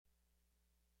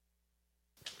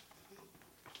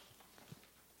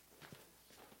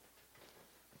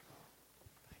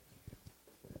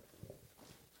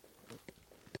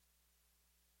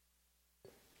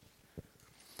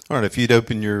All right, if you'd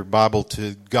open your Bible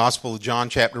to Gospel of John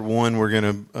chapter 1, we're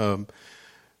going to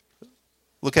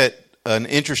look at an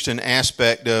interesting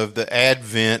aspect of the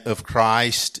advent of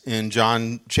Christ in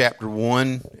John chapter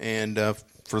 1. And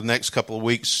for the next couple of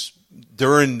weeks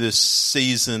during this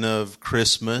season of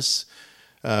Christmas,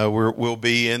 we'll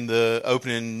be in the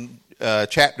opening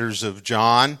chapters of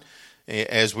John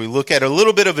as we look at a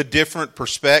little bit of a different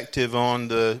perspective on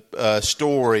the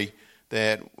story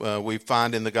that we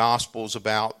find in the Gospels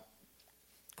about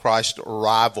Christ's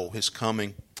arrival, His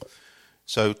coming.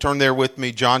 So turn there with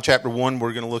me, John chapter 1.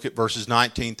 We're going to look at verses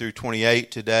 19 through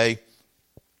 28 today.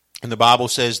 And the Bible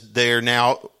says there,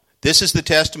 "Now this is the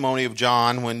testimony of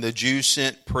John when the Jews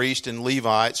sent priests and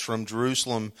Levites from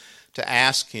Jerusalem to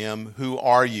ask him, 'Who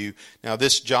are you?'" Now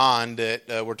this John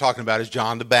that we're talking about is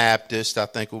John the Baptist, I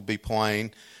think will be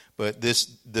plain. But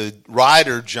the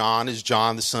writer John is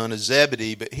John the son of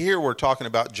Zebedee. But here we're talking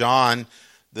about John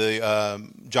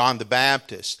the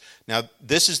Baptist. Now,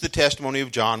 this is the testimony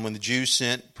of John when the Jews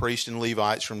sent priests and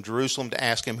Levites from Jerusalem to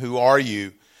ask him, "Who are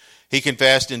you?" He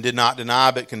confessed and did not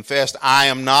deny, but confessed, "I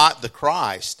am not the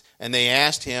Christ." And they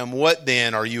asked him, "What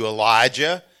then? Are you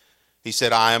Elijah?" He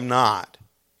said, "I am not."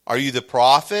 "Are you the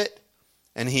prophet?"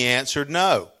 And he answered,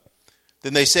 "No."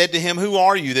 Then they said to him, "Who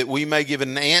are you, that we may give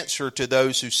an answer to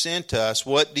those who sent us?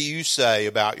 What do you say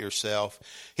about yourself?"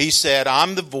 He said,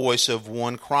 "I'm the voice of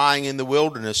one crying in the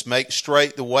wilderness, 'Make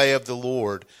straight the way of the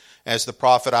Lord,' as the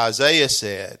prophet Isaiah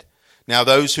said." Now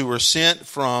those who were sent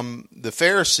from the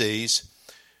Pharisees,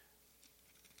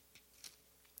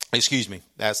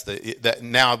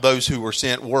 now those who were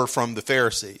sent were from the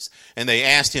Pharisees. And they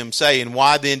asked him, saying,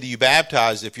 "Why then do you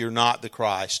baptize if you're not the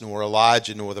Christ, nor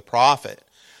Elijah, nor the prophet?"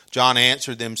 John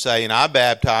answered them, saying, "I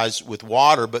baptize with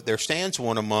water, but there stands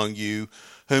one among you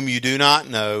whom you do not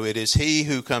know. It is he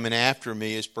who coming after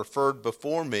me is preferred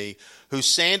before me, whose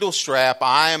sandal strap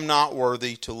I am not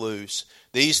worthy to loose."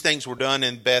 These things were done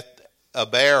in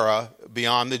Bethabara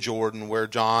beyond the Jordan, where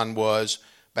John was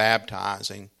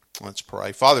baptizing. Let's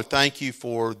pray. Father, thank you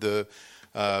for the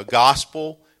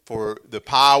gospel, for the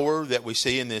power that we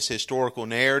see in this historical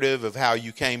narrative of how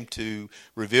you came to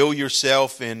reveal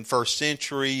yourself in first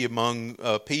century among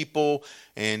people.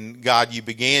 And God, you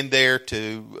began there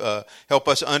to help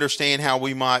us understand how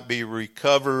we might be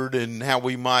recovered and how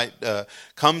we might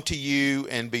come to you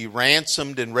and be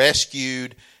ransomed and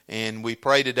rescued. And we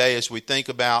pray today as we think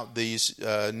about these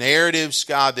narratives,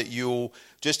 God, that you'll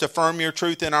just affirm your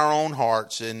truth in our own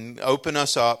hearts and open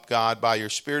us up, God, by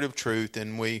your Spirit of truth.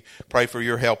 And we pray for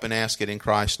your help and ask it in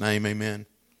Christ's name. Amen.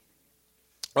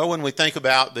 Well, when we think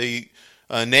about the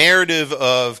narrative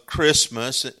of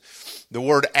Christmas, the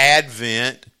word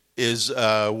Advent is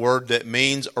a word that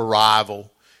means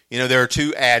arrival. You know, there are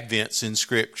two Advents in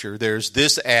Scripture. There's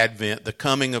this Advent, the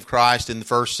coming of Christ in the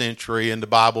first century, and the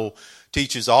Bible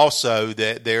teaches also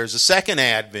that there's a second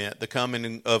Advent, the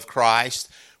coming of Christ,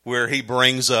 where he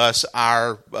brings us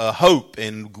our hope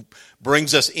and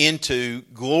brings us into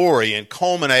glory and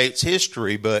culminates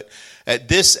history. But at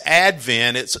this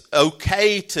Advent, it's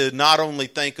okay to not only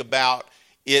think about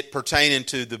it pertaining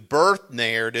to the birth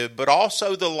narrative, but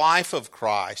also the life of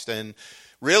Christ. And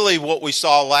really what we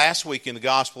saw last week in the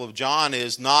Gospel of John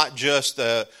is not just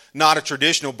not a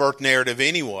traditional birth narrative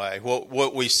anyway.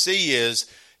 What we see is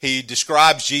he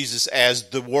describes Jesus as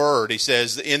the Word. He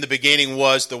says, "In the beginning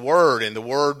was the Word, and the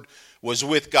Word was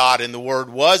with God, and the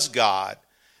Word was God."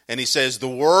 And he says, "The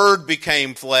Word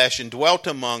became flesh and dwelt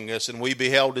among us, and we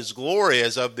beheld His glory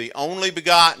as of the only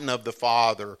begotten of the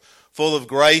Father, full of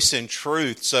grace and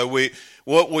truth." So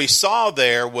what we saw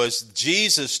there was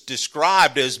Jesus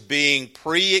described as being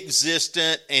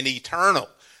pre-existent and eternal.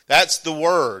 That's the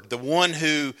Word, the one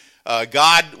who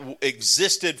God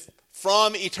existed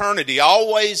from eternity,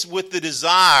 always with the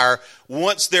desire,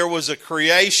 once there was a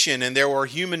creation and there were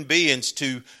human beings,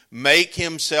 to make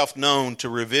himself known, to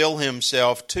reveal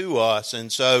himself to us.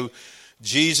 And so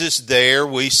Jesus there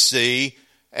we see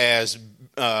as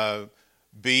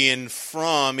being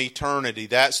from eternity.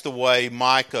 That's the way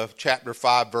Micah chapter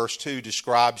 5 verse 2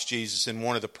 describes Jesus in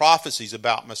one of the prophecies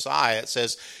about Messiah. It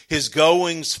says, "His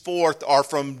goings forth are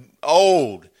from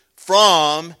old,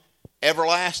 from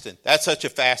everlasting." That's such a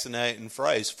fascinating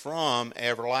phrase, from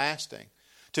everlasting.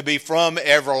 To be from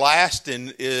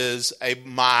everlasting is a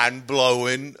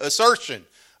mind-blowing assertion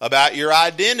about your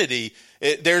identity.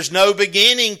 There's no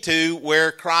beginning to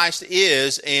where Christ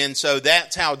is, and so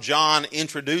that's how John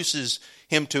introduces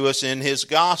him to us in his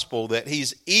gospel, that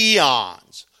he's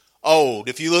eons old.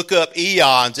 If you look up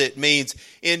eons, it means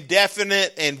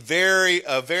indefinite and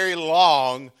a very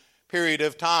long period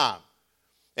of time.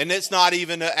 And it's not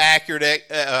even an accurate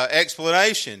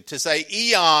explanation. To say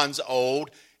eons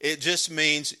old It just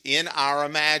means in our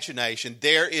imagination.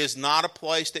 There is not a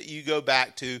place that you go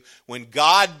back to when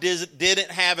God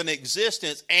didn't have an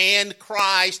existence and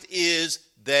Christ is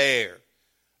there.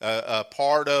 A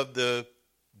part of the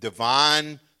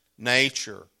divine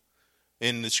nature.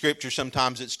 In the Scripture,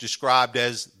 sometimes it's described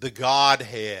as the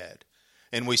Godhead.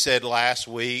 And we said last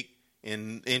week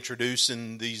in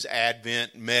introducing these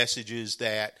Advent messages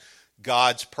that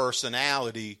God's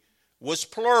personality was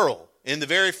plural. In the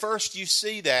very first, you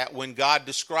see that when God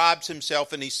describes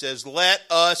himself and he says, let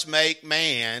us make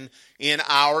man in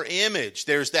our image.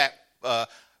 There's that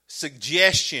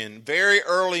suggestion very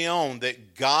early on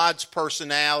that God's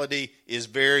personality is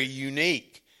very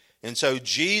unique. And so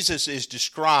Jesus is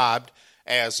described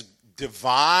as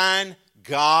divine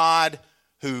God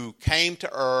who came to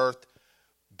earth,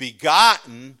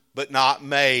 begotten but not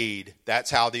made.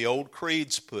 That's how the old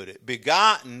creeds put it.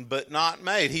 Begotten but not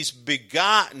made. He's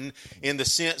begotten in the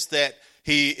sense that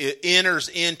he enters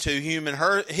into human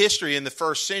history in the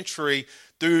first century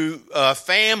through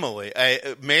family,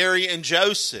 Mary and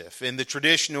Joseph. In the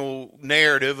traditional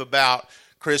narrative about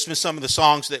Christmas, some of the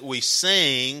songs that we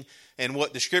sing and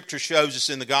what the Scripture shows us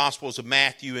in the Gospels of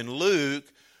Matthew and Luke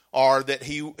are that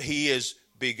he is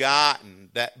begotten.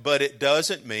 But it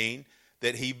doesn't mean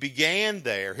that he began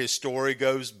there. His story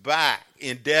goes back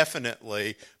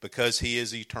indefinitely because he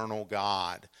is eternal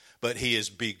God. But he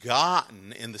is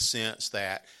begotten in the sense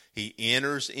that he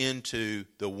enters into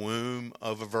the womb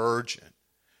of a virgin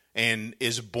and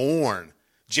is born,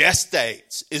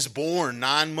 gestates, is born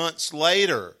 9 months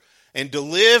later, and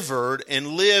delivered and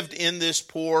lived in this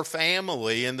poor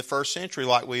family in the first century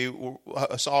like we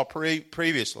saw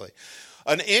previously.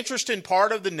 An interesting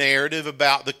part of the narrative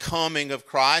about the coming of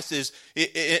Christ is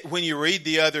when you read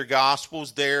the other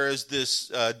Gospels, there is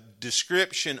this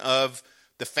description of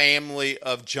the family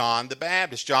of John the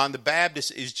Baptist. John the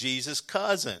Baptist is Jesus'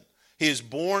 cousin. He is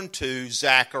born to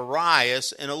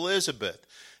Zacharias and Elizabeth.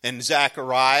 And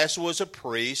Zacharias was a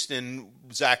priest, and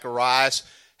Zacharias,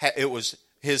 it was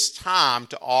his time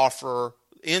to offer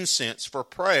incense for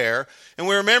prayer. And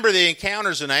we remember the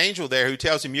encounters an angel there who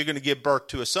tells him you're going to give birth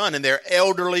to a son, and they're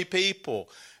elderly people.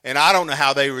 And I don't know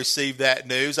how they received that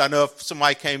news. I know if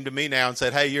somebody came to me now and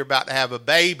said, hey, you're about to have a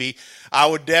baby, I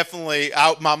would definitely,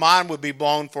 my mind would be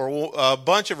blown for a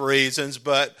bunch of reasons.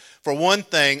 But for one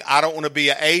thing, I don't want to be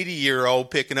an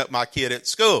 80-year-old picking up my kid at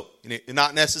school.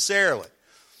 Not necessarily.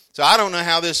 So I don't know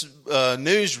how this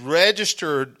news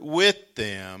registered with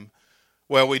them.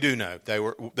 Well, we do know they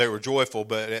were joyful,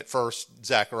 but at first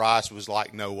Zacharias was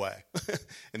like, no way.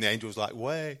 And the angel was like,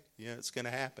 way, yeah, it's going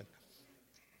to happen.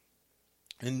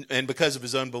 And because of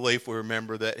his unbelief, we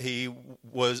remember that he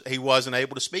wasn't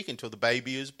able to speak until the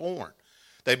baby is born.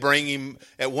 They bring him,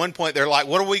 at one point they're like,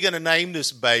 what are we going to name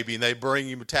this baby? And they bring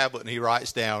him a tablet and he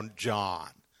writes down John.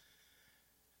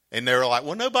 And they were like,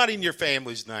 well, nobody in your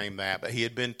family's named that. But he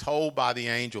had been told by the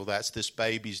angel that's this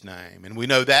baby's name. And we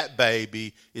know that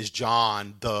baby is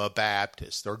John the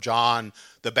Baptist, or John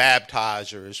the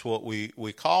Baptizer is what we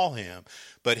call him.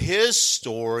 But his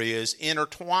story is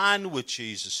intertwined with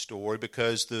Jesus' story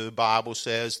because the Bible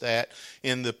says that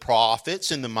in the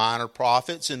prophets, in the minor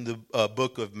prophets, in the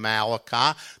book of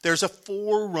Malachi, there's a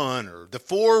forerunner. The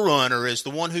forerunner is the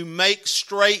one who makes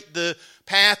straight the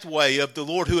pathway of the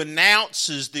Lord, who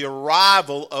announces the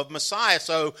arrival of Messiah.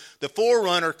 So the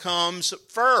forerunner comes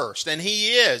first, and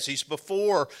he's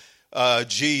before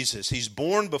Jesus. He's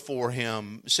born before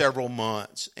him several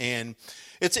months. And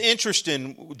it's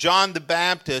interesting, John the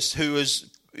Baptist, who is,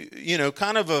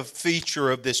 kind of a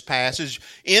feature of this passage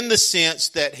in the sense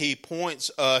that he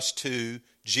points us to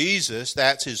Jesus.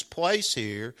 That's his place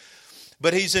here.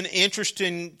 But he's an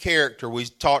interesting character. We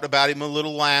talked about him a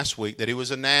little last week, that he was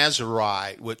a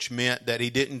Nazirite, which meant that he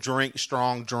didn't drink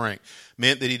strong drink,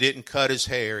 meant that he didn't cut his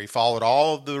hair. He followed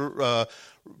all of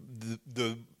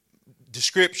the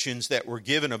descriptions that were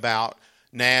given about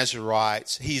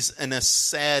Nazirites. He's an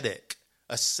ascetic.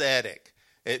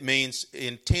 It means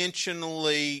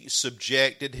intentionally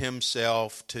subjected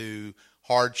himself to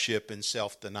hardship and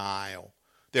self-denial.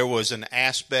 There was an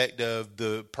aspect of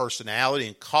the personality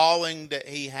and calling that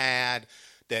he had,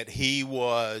 that he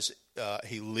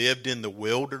lived in the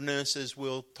wilderness, as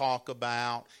we'll talk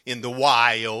about, in the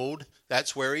wild.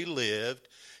 That's where he lived.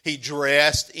 He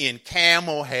dressed in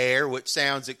camel hair, which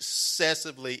sounds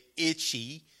excessively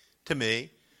itchy to me,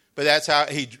 but that's how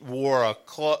he wore a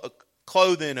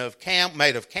clothing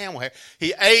made of camel hair.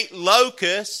 He ate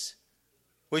locusts,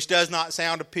 which does not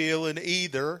sound appealing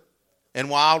either. And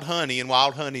wild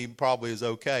honey probably is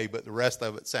okay, but the rest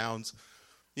of it sounds,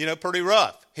 pretty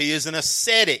rough. He is an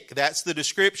ascetic. That's the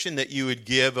description that you would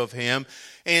give of him.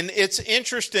 And it's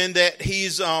interesting that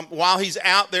while he's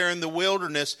out there in the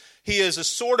wilderness, he is a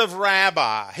sort of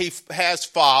rabbi. He has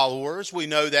followers. We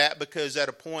know that because at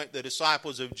a point the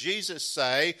disciples of Jesus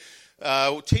say,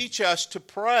 teach us to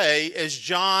pray as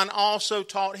John also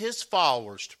taught his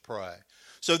followers to pray.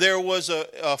 So there was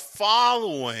a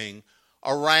following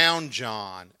around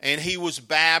John, and he was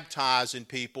baptizing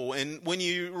people. And when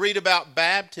you read about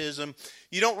baptism,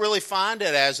 you don't really find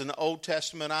it as an Old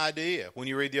Testament idea. When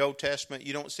you read the Old Testament,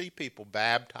 you don't see people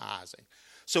baptizing.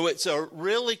 So it's a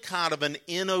really kind of an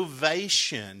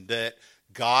innovation that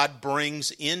God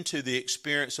brings into the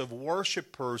experience of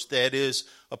worshipers that is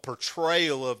a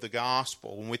portrayal of the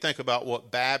gospel. When we think about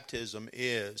what baptism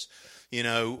is,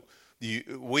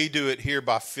 we do it here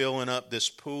by filling up this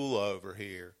pool over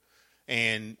here.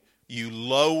 And you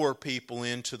lower people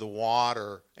into the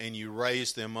water and you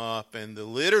raise them up. And the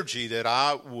liturgy that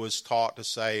I was taught to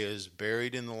say is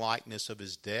buried in the likeness of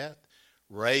his death,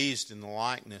 raised in the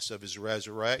likeness of his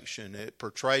resurrection. It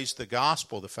portrays the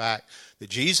gospel, the fact that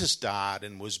Jesus died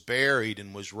and was buried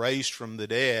and was raised from the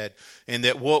dead, and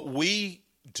that what we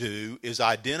do is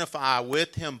identify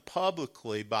with him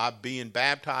publicly by being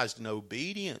baptized in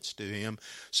obedience to him,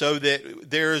 so that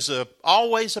there's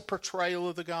always a portrayal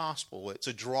of the gospel. It's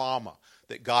a drama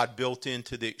that God built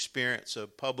into the experience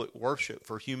of public worship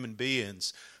for human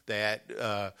beings that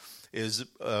is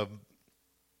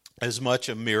as much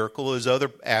a miracle as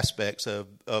other aspects of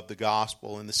the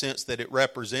gospel, in the sense that it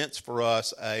represents for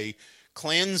us a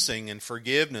cleansing and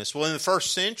forgiveness. Well, in the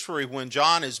first century, when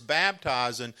John is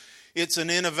baptizing, it's an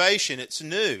innovation. It's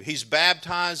new. He's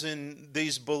baptizing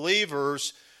these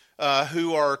believers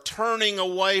who are turning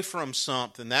away from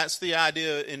something. That's the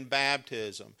idea in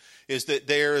baptism, is that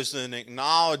there is an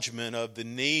acknowledgement of the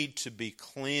need to be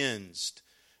cleansed.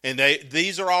 And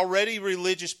these are already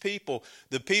religious people.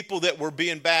 The people that were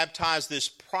being baptized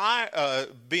prior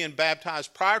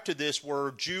to this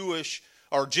were Jewish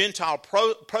or Gentile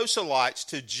proselytes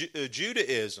to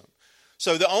Judaism.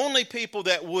 So the only people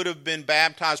that would have been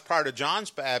baptized prior to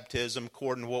John's baptism,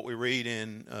 according to what we read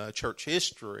in church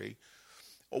history,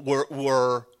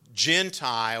 were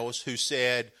Gentiles who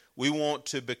said, we want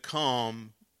to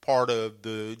become part of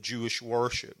the Jewish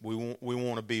worship. We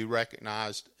want to be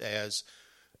recognized as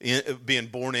being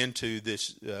born into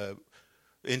this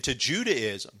into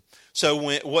Judaism.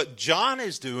 So what John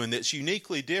is doing that's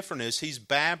uniquely different is he's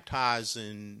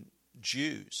baptizing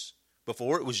Jews.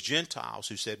 Before it was Gentiles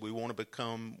who said, we want to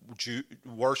become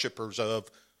worshipers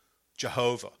of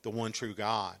Jehovah, the one true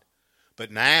God.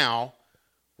 But now,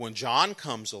 when John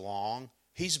comes along,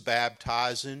 he's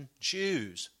baptizing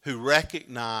Jews who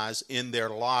recognize in their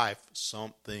life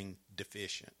something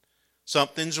deficient.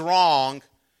 Something's wrong,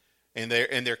 and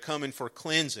they're coming for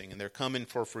cleansing, and they're coming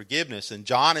for forgiveness. And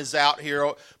John is out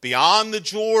here beyond the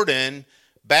Jordan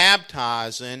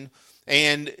baptizing,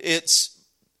 and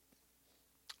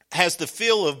has the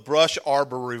feel of brush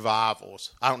arbor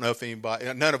revivals. I don't know if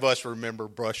none of us remember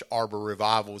brush arbor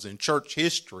revivals in church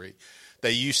history.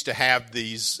 They used to have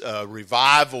these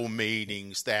revival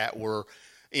meetings that were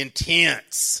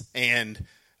intense, and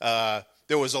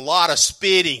there was a lot of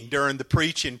spitting during the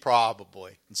preaching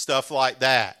probably, and stuff like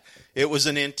that. It was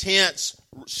an intense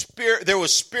there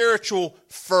was spiritual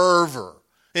fervor.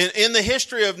 In the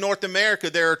history of North America,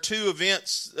 there are two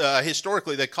events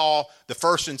historically they call the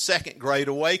First and Second Great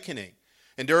Awakening.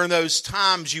 And during those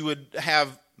times, you would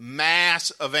have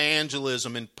mass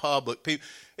evangelism in public.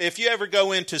 If you ever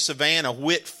go into Savannah,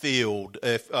 Whitfield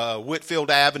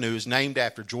Avenue is named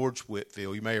after George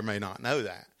Whitfield. You may or may not know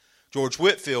that. George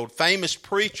Whitfield, famous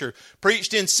preacher,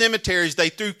 preached in cemeteries. They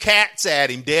threw cats at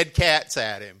him, dead cats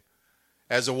at him,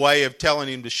 as a way of telling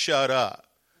him to shut up.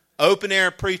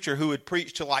 Open-air preacher who would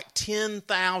preach to like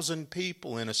 10,000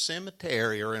 people in a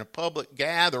cemetery or in a public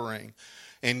gathering.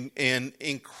 And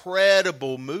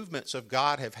incredible movements of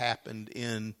God have happened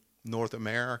in North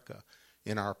America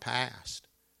in our past.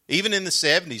 Even in the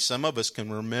 70s, some of us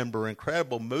can remember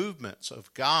incredible movements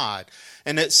of God.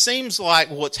 And it seems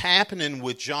like what's happening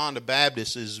with John the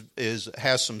Baptist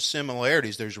has some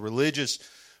similarities. There's religious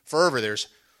fervor. There's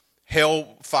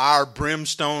hellfire,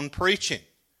 brimstone preaching.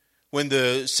 When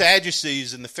the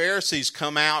Sadducees and the Pharisees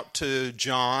come out to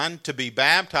John to be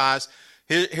baptized,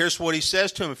 here's what he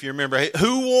says to them, if you remember.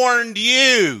 Who warned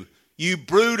you, you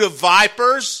brood of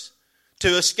vipers,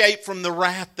 to escape from the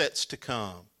wrath that's to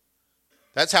come?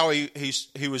 That's how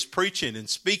he was preaching and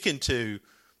speaking to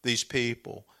these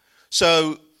people.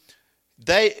 So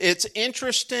it's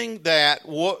interesting that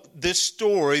this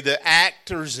story, the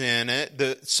actors in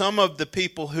it, some of the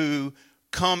people who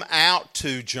come out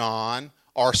to John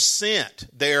are sent.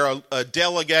 They're a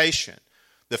delegation.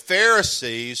 The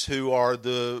Pharisees, who are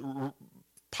the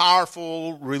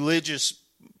powerful religious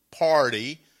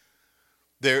party,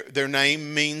 their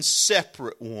name means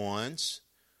separate ones.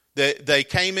 They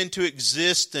came into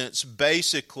existence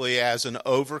basically as an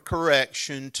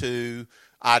overcorrection to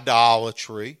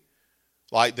idolatry.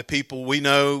 Like the people, we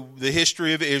know the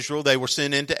history of Israel, they were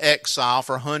sent into exile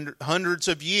for hundreds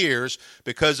of years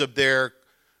because of their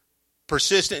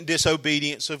persistent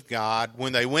disobedience of God.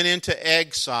 When they went into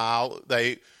exile,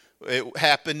 it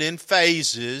happened in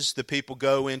phases. The people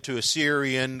go into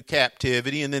Assyrian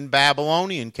captivity and then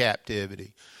Babylonian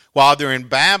captivity. While they're in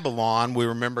Babylon, we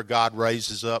remember God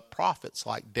raises up prophets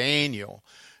like Daniel,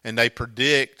 and they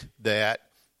predict that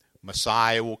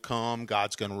Messiah will come,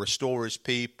 God's going to restore his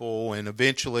people, and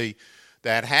eventually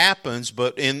that happens.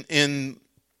 But in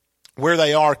where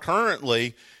they are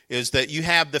currently is that you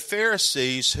have the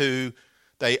Pharisees who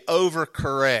they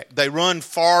overcorrect. They run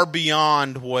far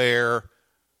beyond where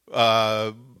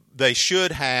they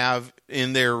should have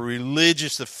in their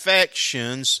religious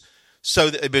affections,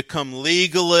 so that they become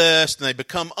legalists and they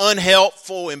become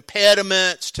unhelpful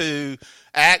impediments to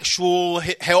actual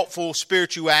helpful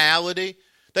spirituality.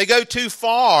 They go too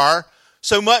far,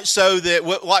 so much so that,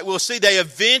 like we'll see, they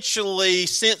eventually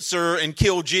censor and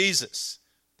kill Jesus.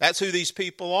 That's who these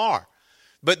people are.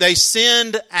 But they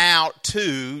send out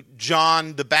to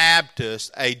John the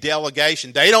Baptist a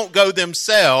delegation. They don't go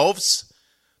themselves.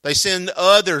 They send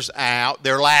others out,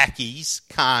 their lackeys,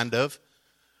 kind of.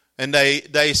 And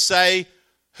they say,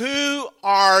 "Who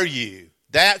are you?"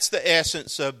 That's the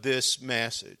essence of this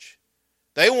message.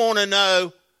 They want to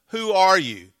know, who are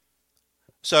you?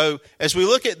 So as we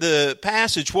look at the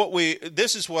passage,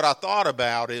 this is what I thought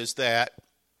about, is that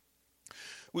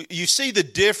you see the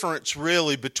difference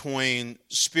really between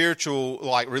spiritual,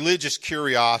 like religious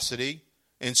curiosity,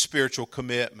 and spiritual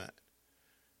commitment.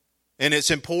 And it's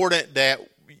important that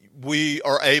we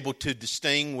are able to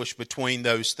distinguish between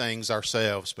those things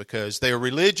ourselves, because they're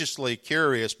religiously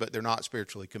curious, but they're not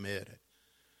spiritually committed.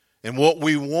 And what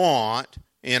we want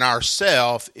in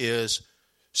ourselves is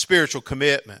spiritual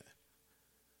commitment.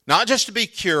 Not just to be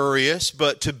curious,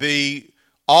 but to be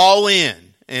all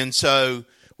in. And so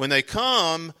when they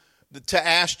come to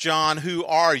ask John, "Who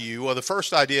are you?" Well, the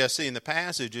first idea I see in the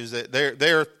passage is that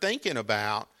they're thinking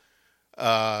about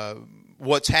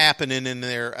what's happening in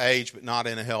their age, but not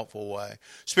in a helpful way.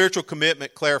 Spiritual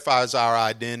commitment clarifies our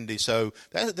identity. So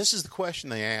this is the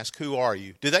question they ask: "Who are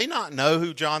you?" Do they not know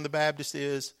who John the Baptist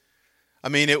is? I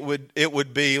mean, it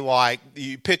would be like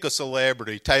you pick a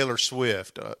celebrity, Taylor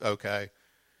Swift. Okay.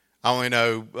 I only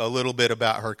know a little bit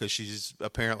about her because she's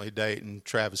apparently dating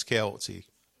Travis Kelce,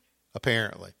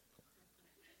 apparently.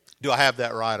 Do I have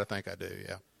that right? I think I do,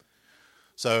 yeah.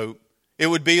 So it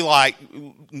would be like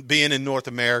being in North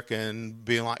America and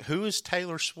being like, "Who is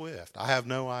Taylor Swift?" I have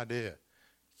no idea.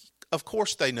 Of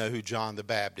course they know who John the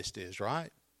Baptist is,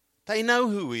 right? They know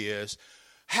who he is.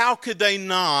 How could they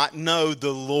not know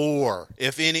the lore?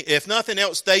 If nothing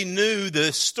else, they knew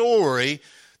the story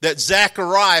that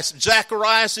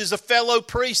Zacharias is a fellow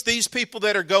priest. These people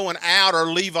that are going out are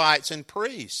Levites and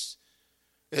priests.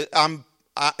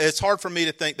 It's hard for me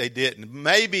to think they didn't.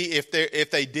 Maybe if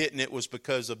they didn't, it was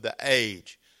because of the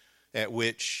age at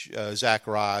which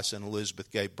Zacharias and Elizabeth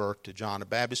gave birth to John the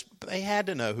Baptist. But they had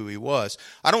to know who he was.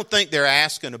 I don't think they're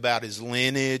asking about his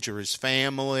lineage or his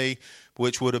family,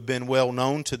 which would have been well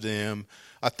known to them.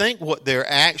 I think what they're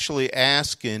actually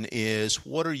asking is,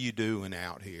 "What are you doing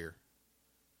out here?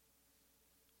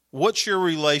 What's your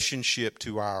relationship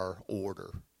to our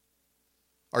order?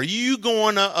 Are you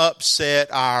going to upset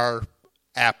our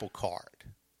apple cart?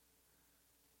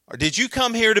 Or did you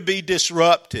come here to be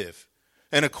disruptive?"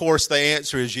 And of course the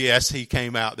answer is yes, he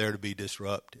came out there to be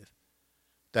disruptive.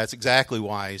 That's exactly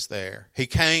why he's there. He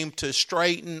came to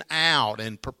straighten out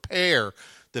and prepare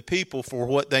the people for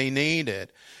what they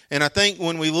needed. And I think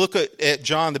when we look at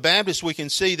John the Baptist, we can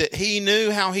see that he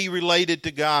knew how he related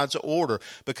to God's order,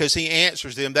 because he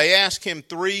answers them. They ask him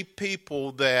three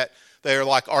people that they're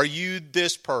like, "Are you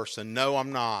this person?" "No,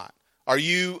 I'm not." "Are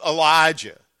you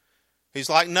Elijah?" He's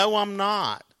like, "No, I'm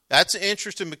not." That's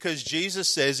interesting because Jesus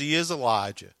says he is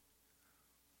Elijah.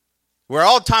 We're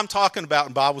all the time talking about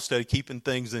in Bible study keeping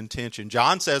things in tension.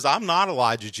 John says, "I'm not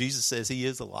Elijah." Jesus says he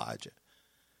is Elijah.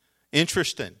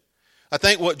 Interesting. I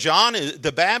think what John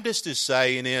the Baptist is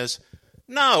saying is,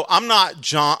 "No, I'm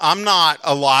not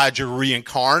Elijah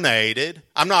reincarnated.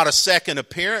 I'm not a second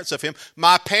appearance of him.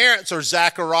 My parents are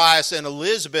Zacharias and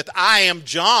Elizabeth. I am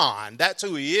John." That's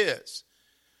who he is.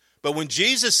 But when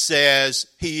Jesus says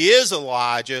he is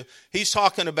Elijah, he's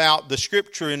talking about the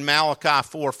scripture in Malachi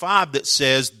 4:5 that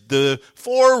says the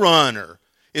forerunner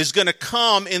is going to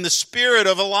come in the spirit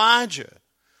of Elijah.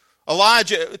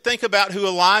 Elijah, think about who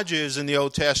Elijah is in the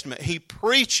Old Testament. He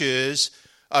preaches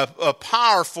a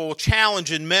powerful,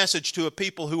 challenging message to a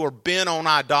people who are bent on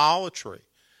idolatry.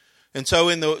 And so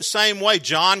in the same way,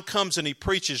 John comes and he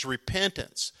preaches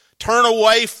repentance. Turn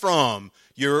away from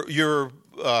your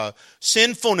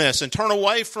sinfulness and turn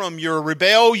away from your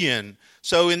rebellion.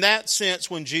 So in that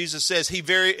sense, when Jesus says he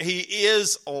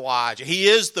is Elijah, he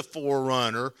is the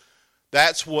forerunner,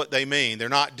 that's what they mean. They're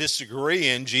not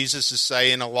disagreeing. Jesus is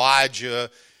saying Elijah,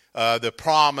 the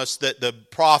promise that the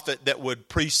prophet that would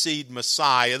precede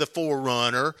Messiah, the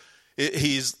forerunner,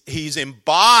 he's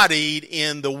embodied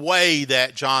in the way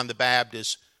that John the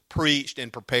Baptist preached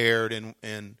and prepared.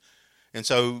 And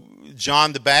so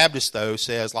John the Baptist, though,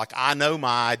 says, like, I know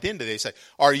my identity. They say,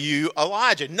 are you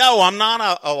Elijah? No, I'm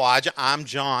not Elijah. I'm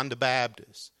John the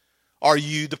Baptist. Are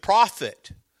you the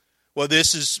prophet? Well,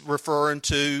 this is referring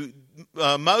to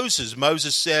Moses.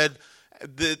 Moses said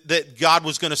that God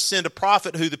was going to send a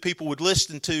prophet who the people would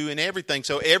listen to and everything.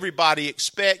 So everybody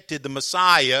expected the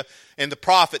Messiah and the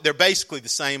prophet. They're basically the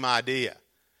same idea.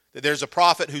 That there's a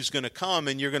prophet who's going to come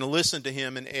and you're going to listen to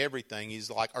him and everything. He's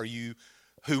like, are you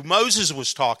who Moses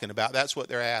was talking about? That's what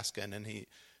they're asking. And he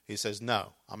says,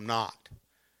 no, I'm not.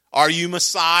 Are you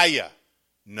Messiah?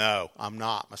 No, I'm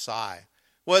not Messiah.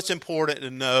 Well, it's important to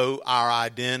know our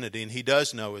identity, and he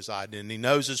does know his identity. He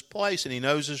knows his place, and he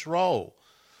knows his role.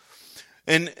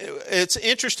 And it's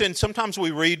interesting, sometimes we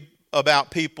read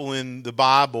about people in the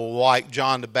Bible like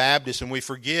John the Baptist, and we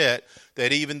forget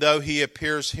that even though he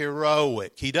appears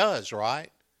heroic, he does, right?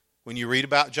 When you read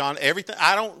about John, everything,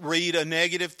 I don't read a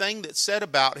negative thing that's said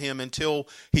about him until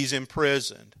he's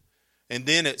imprisoned. And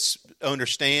then it's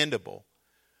understandable.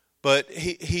 But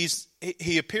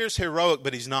he appears heroic,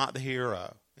 but he's not the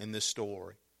hero in this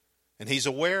story. And he's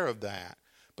aware of that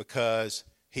because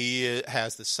he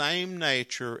has the same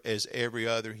nature as every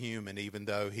other human, even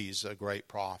though he's a great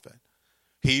prophet.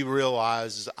 He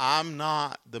realizes, I'm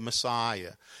not the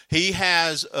Messiah. He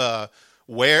has an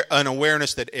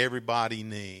awareness that everybody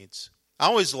needs. I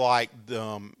always liked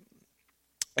Anne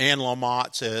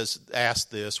Lamott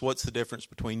asked this, what's the difference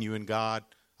between you and God?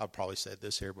 I've probably said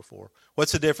this here before.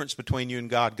 What's the difference between you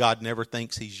and God? God never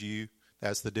thinks he's you.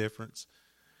 That's the difference.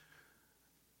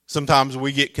 Sometimes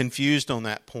we get confused on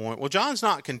that point. Well, John's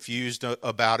not confused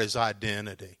about his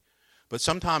identity, but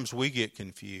sometimes we get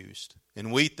confused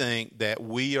and we think that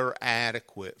we are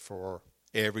adequate for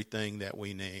everything that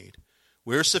we need.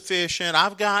 We're sufficient.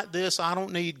 I've got this. I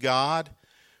don't need God.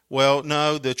 Well,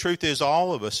 no, the truth is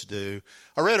all of us do.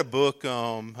 I read a book,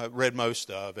 I read most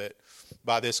of it,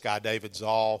 by this guy, David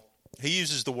Zoll. He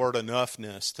uses the word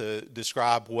enoughness to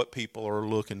describe what people are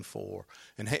looking for.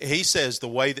 And he says the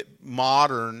way that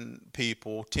modern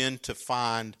people tend to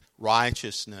find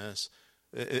righteousness,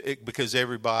 because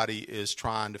everybody is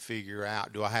trying to figure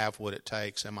out, do I have what it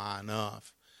takes? Am I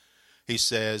enough? He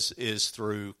says is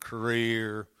through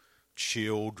career,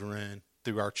 children,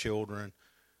 through our children.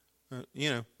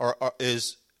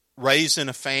 Is raising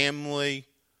a family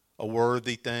a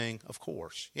worthy thing? Of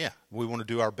course, yeah. We want to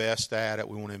do our best at it.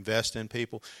 We want to invest in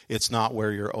people. It's not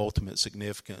where your ultimate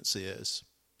significance is.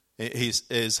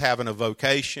 Is having a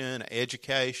vocation,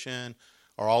 education,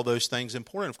 are all those things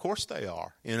important? Of course they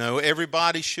are.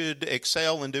 Everybody should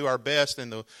excel and do our best.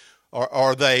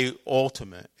 Are they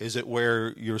ultimate? Is it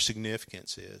where your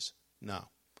significance is? No,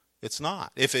 it's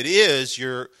not. If it is,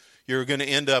 you're going to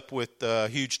end up with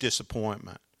huge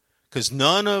disappointment. Because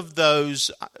none of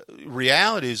those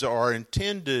realities are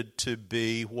intended to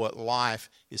be what life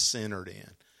is centered in.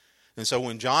 And so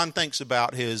when John thinks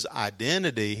about his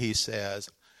identity, he says,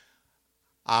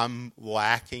 I'm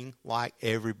lacking like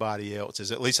everybody else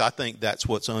is. At least I think that's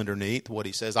what's underneath what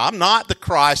he says. I'm not the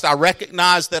Christ. I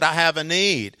recognize that I have a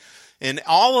need. And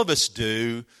all of us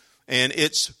do, and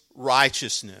it's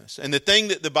righteousness. And the thing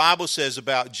that the Bible says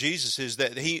about Jesus is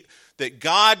that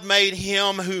God made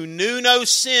him who knew no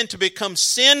sin to become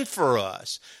sin for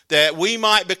us, that we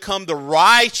might become the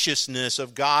righteousness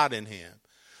of God in him.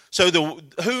 So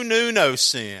who knew no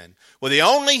sin? Well, the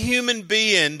only human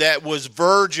being that was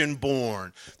virgin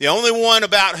born, the only one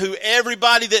about who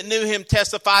everybody that knew him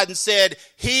testified and said,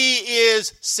 he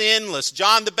is sinless.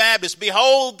 John the Baptist,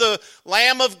 behold the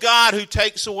Lamb of God who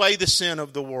takes away the sin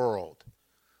of the world.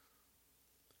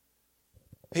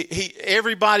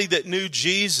 Everybody that knew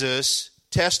Jesus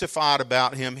testified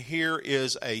about him, here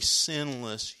is a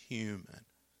sinless human.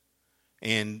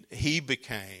 And he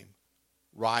became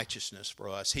righteousness for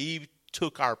us. He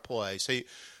took our place.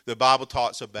 The Bible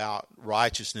talks about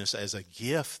righteousness as a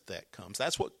gift that comes.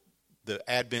 That's what the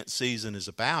Advent season is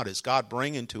about, is God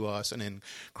bringing to us an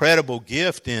incredible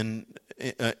gift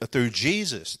through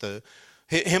Jesus,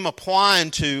 Him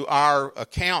applying to our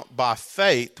account by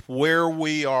faith where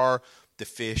we are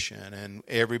deficient, and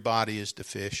everybody is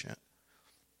deficient.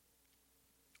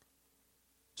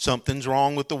 Something's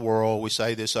wrong with the world. We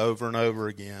say this over and over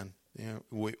again.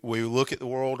 We look at the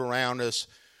world around us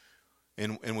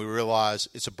and we realize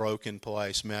it's a broken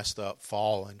place, messed up,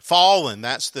 fallen. Fallen,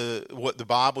 that's what the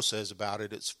Bible says about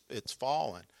it. It's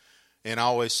fallen. And I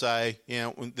always say,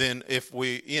 then if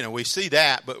we see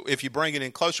that, but if you bring it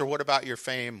in closer, what about your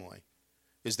family?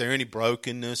 Is there any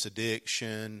brokenness,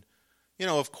 addiction?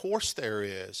 Of course there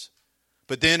is.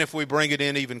 But then if we bring it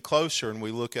in even closer and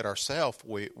we look at ourselves,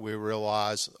 we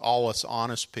realize, all us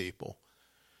honest people,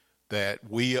 that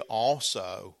we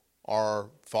also are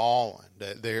fallen,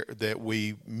 that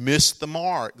we miss the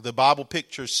mark. The Bible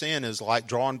pictures sin as like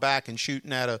drawing back and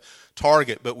shooting at a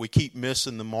target, but we keep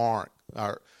missing the mark.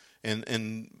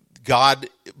 And God,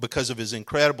 because of His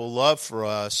incredible love for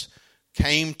us,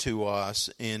 came to us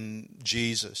in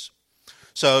Jesus.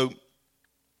 So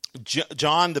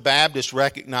John the Baptist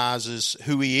recognizes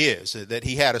who he is, that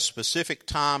he had a specific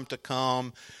time to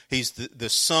come. He's the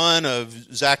son of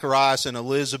Zacharias and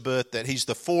Elizabeth, that he's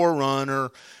the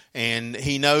forerunner, and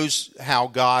he knows how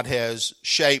God has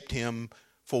shaped him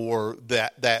for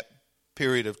that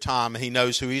period of time. He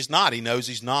knows who he's not. He knows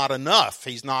he's not enough.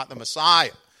 He's not the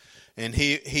Messiah. And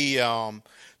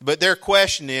but their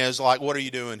question is like, what are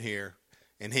you doing here?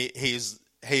 And he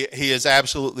has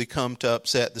absolutely come to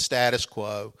upset the status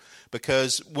quo,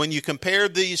 because when you compare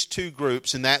these two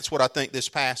groups, and that's what I think this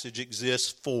passage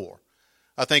exists for.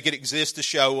 I think it exists to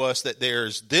show us that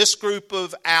there's this group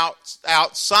of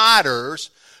outsiders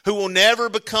who will never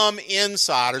become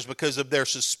insiders because of their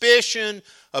suspicion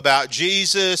about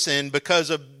Jesus and because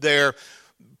of their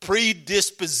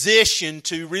predisposition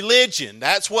to religion.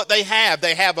 That's what they have.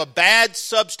 They have a bad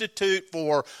substitute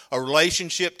for a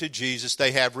relationship to Jesus.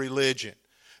 They have religion.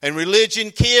 And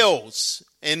religion kills.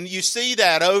 And you see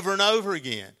that over and over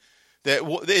again. That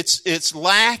it's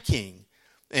lacking.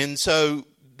 And so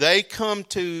they come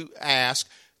to ask,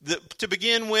 to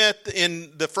begin with,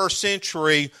 in the first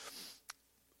century,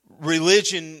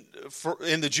 religion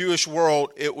in the Jewish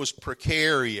world, it was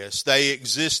precarious. They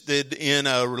existed in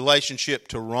a relationship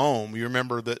to Rome. You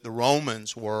remember that the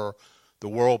Romans were the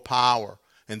world power,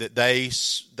 and that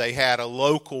they had a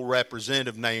local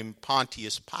representative named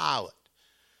Pontius Pilate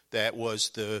that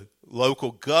was the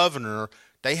local governor.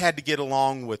 They had to get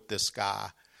along with this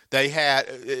guy.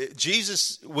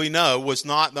 Jesus, we know, was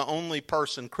not the only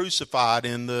person crucified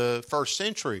in the first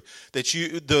century.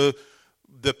 The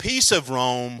peace of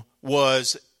Rome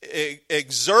was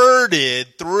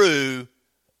exerted through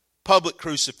public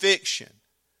crucifixion.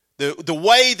 The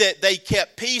way that they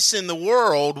kept peace in the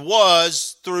world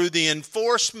was through the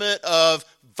enforcement of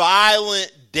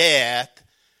violent death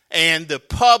and the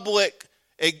public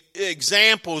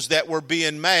examples that were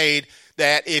being made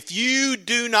that if you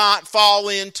do not fall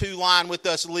into line with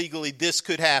us legally, this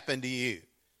could happen to you.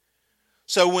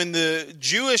 So when the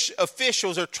Jewish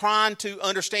officials are trying to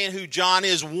understand who John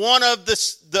is, one of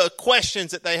the questions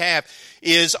that they have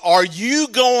is, are you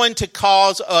going to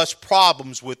cause us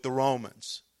problems with the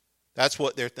Romans? That's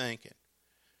what they're thinking.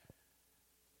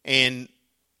 And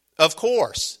of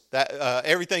course, that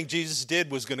everything Jesus did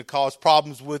was going to cause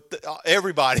problems with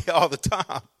everybody all the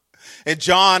time. And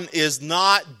John is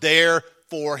not there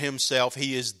for himself.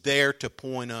 He is there to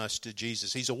point us to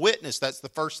Jesus. He's a witness. That's the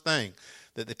first thing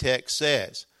that the text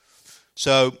says.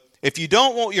 So if you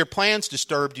don't want your plans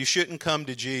disturbed, you shouldn't come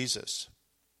to Jesus.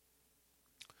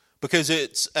 Because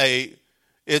it's a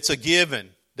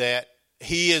given that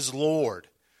He is Lord.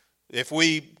 If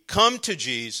we come to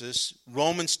Jesus,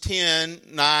 Romans 10,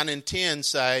 9 and 10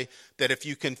 say that if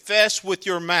you confess with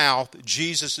your mouth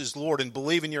Jesus is Lord and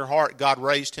believe in your heart God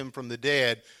raised Him from the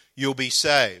dead, you'll be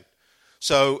saved.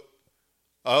 So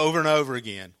over and over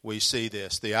again we see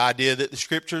this. The idea that the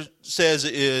Scripture says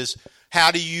is,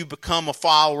 how do you become a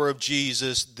follower of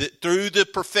Jesus? That through the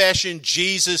profession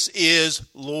Jesus is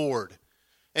Lord.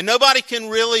 And nobody can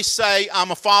really say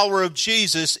I'm a follower of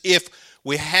Jesus if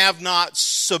we have not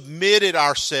submitted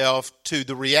ourselves to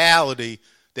the reality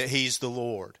that He's the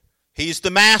Lord. He's the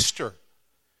Master.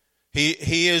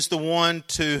 He is the one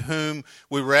to whom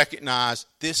we recognize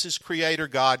this is Creator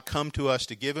God come to us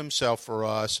to give Himself for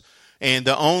us. And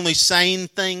the only sane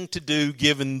thing to do,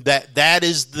 given that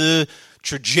is the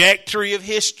trajectory of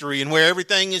history and where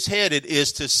everything is headed,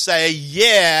 is to say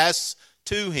yes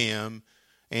to Him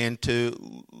and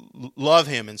to love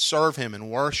him and serve him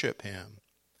and worship him.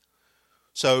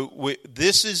 So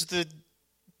this is the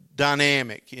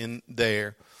dynamic in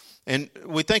there. And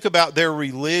we think about their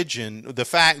religion, the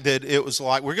fact that it was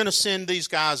like, we're going to send these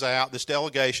guys out, this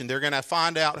delegation. They're going to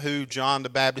find out who John the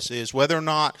Baptist is, whether or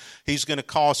not he's going to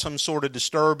cause some sort of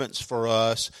disturbance for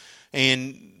us.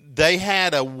 And they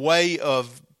had a way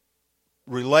of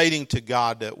relating to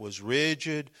God that was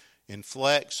rigid,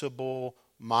 inflexible,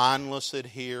 mindless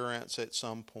adherence at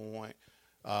some point.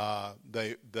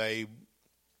 They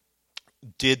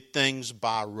did things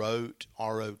by rote,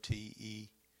 R-O-T-E.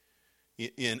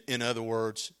 In other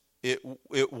words,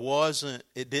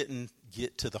 it didn't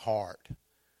get to the heart.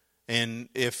 And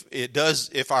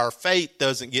if our faith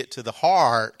doesn't get to the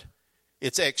heart,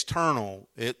 it's external.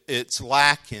 It's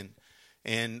lacking.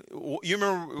 And you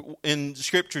remember in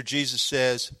Scripture, Jesus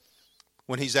says,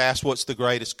 when he's asked what's the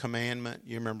greatest commandment,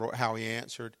 you remember how he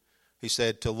answered? He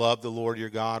said, to love the Lord your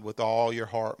God with all your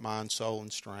heart, mind, soul,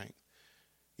 and strength.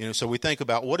 So we think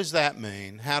about, what does that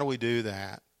mean? How do we do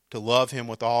that? To love him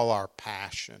with all our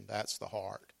passion. That's the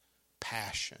heart.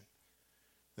 Passion.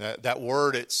 That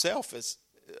word itself is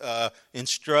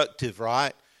instructive,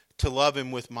 right? To love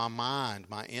him with my mind,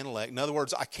 my intellect. In other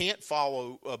words, I can't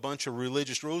follow a bunch of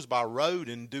religious rules by rote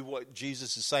and do what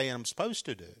Jesus is saying I'm supposed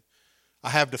to do. I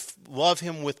have to love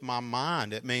him with my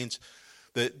mind. It means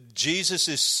that Jesus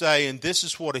is saying this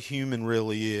is what a human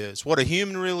really is. What a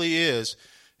human really is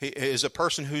a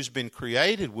person who's been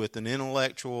created with an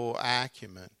intellectual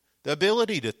acumen, the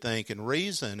ability to think and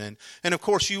reason. And of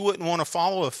course, you wouldn't want to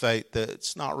follow a faith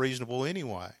that's not reasonable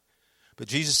anyway. But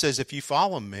Jesus says, if you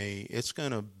follow me, it's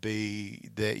going to be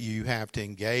that you have to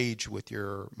engage with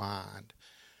your mind,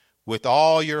 with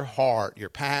all your heart, your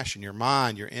passion, your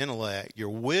mind, your intellect, your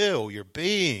will, your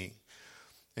being.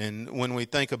 And when we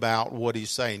think about what he's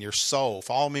saying, your soul,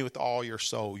 follow me with all your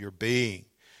soul, your being,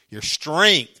 your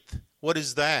strength. What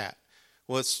is that?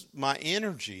 Well, it's my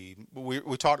energy. We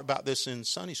talked about this in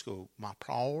Sunday school. My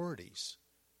priorities.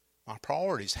 My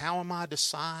priorities. How am I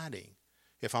deciding?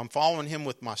 If I'm following him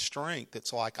with my strength,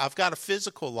 it's like I've got a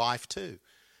physical life too.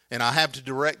 And I have to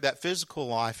direct that physical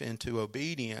life into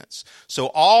obedience.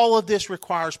 So all of this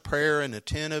requires prayer and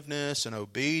attentiveness and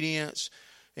obedience.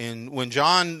 And when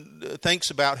John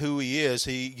thinks about who he is,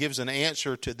 he gives an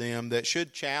answer to them that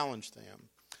should challenge them,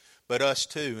 but us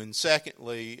too. And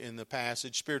secondly, in the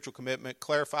passage, spiritual commitment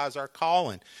clarifies our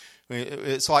calling.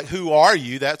 It's like, who are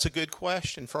you? That's a good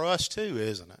question for us too,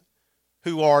 isn't it?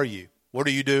 Who are you? What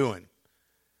are you doing?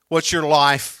 What's your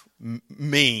life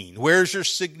mean? Where's your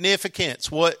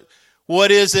significance? What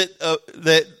is it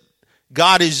that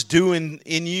God is doing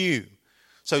in you?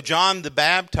 So John the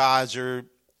Baptizer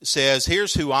says,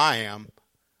 here's who I am.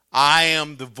 I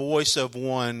am the voice of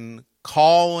one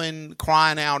crying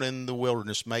out in the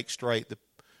wilderness, make straight the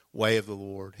way of the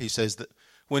Lord. He says that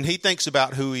when he thinks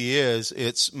about who he is,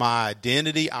 it's my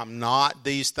identity. I'm not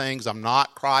these things. I'm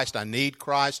not Christ. I need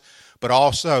Christ. But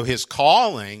also his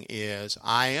calling is,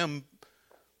 I am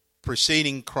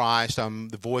preceding Christ. I'm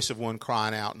the voice of one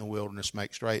crying out in the wilderness,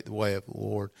 make straight the way of the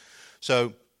Lord.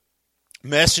 So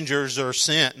messengers are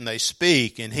sent and they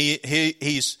speak, and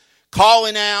he's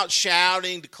calling out,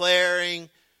 shouting,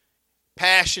 declaring,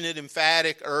 passionate,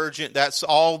 emphatic, urgent. That's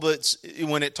all that's,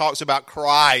 when it talks about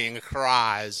crying,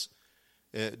 cries.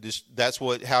 That's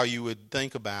how you would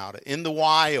think about it. In the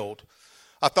wild,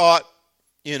 I thought,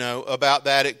 about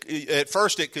that. At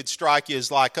first it could strike you as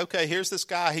like, okay, here's this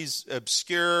guy, he's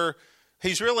obscure.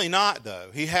 He's really not, though.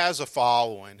 He has a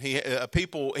following.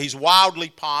 He's wildly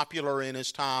popular in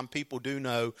his time. People do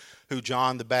know who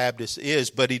John the Baptist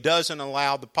is, but he doesn't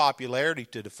allow the popularity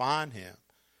to define him.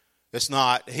 It's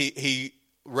not, he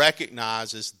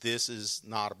recognizes this is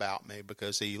not about me,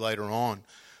 because he later on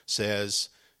says,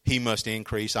 he must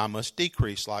increase, I must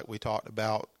decrease, like we talked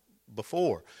about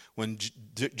before. When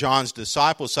John's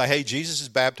disciples say, hey, Jesus is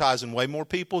baptizing way more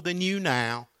people than you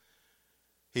now.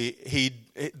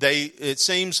 It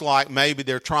seems like maybe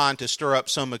they're trying to stir up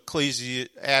some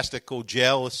ecclesiastical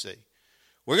jealousy.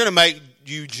 We're going to make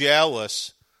you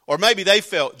jealous. Or maybe they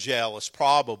felt jealous,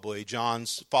 probably,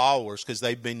 John's followers, because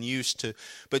they've been used to.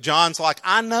 But John's like,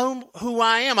 I know who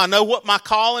I am. I know what my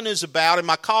calling is about. And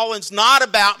my calling's not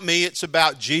about me. It's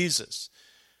about Jesus.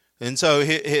 And so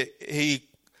he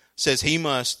says he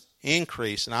must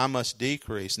increase and I must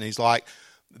decrease. And he's like,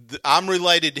 I'm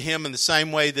related to him in the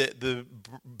same way that the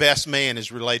best man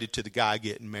is related to the guy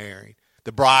getting married.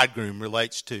 The bridegroom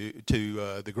relates to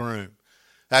the groom.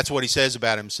 That's what he says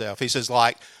about himself. He says,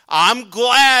 like, I'm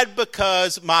glad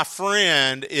because my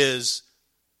friend is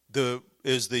the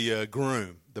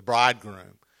groom, the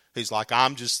bridegroom. He's like,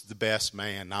 I'm just the best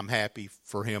man. I'm happy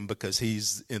for him because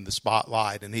he's in the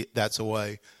spotlight, and that's the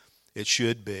way it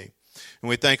should be. And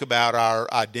we think about our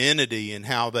identity and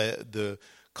how the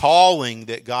calling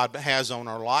that God has on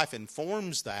our life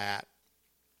informs that.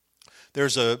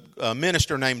 There's a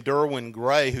minister named Derwin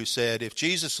Gray who said, if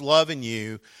Jesus loving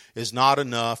you is not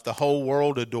enough, the whole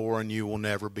world adoring you will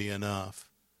never be enough.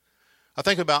 I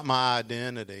think about my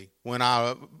identity. When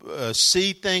I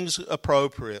see things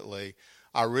appropriately,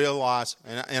 I realize,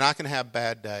 and I can have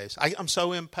bad days. I'm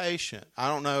so impatient. I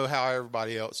don't know how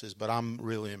everybody else is, but I'm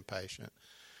really impatient.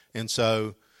 And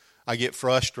so I get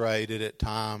frustrated at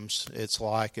times. It's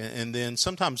like, and then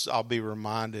sometimes I'll be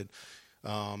reminded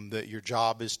that your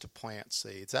job is to plant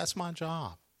seeds. That's my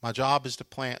job. My job is to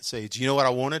plant seeds. You know what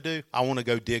I want to do? I want to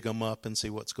go dig them up and see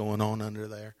what's going on under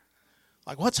there.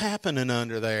 Like, what's happening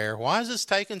under there? Why is this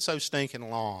taking so stinking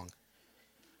long?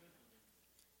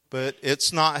 But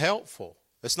it's not helpful.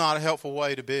 It's not a helpful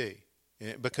way to be,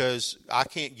 because I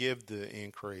can't give the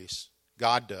increase.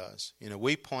 God does.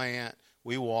 We plant,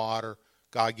 we water,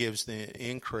 God gives the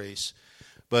increase.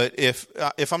 But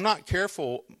if I'm not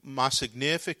careful, my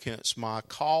significance, my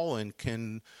calling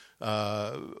can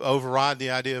override the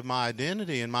idea of my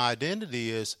identity. And my identity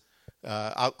is,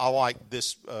 I like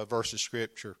this verse of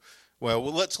Scripture. Well,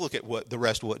 let's look at the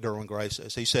rest of what Derwin Gray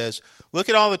says. He says, look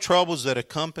at all the troubles that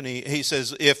accompany. He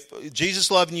says, if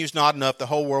Jesus loving you is not enough, the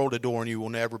whole world adoring you will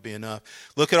never be enough.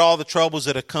 Look at all the troubles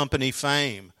that accompany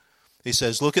fame. He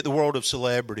says, look at the world of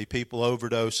celebrity, people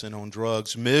overdosing on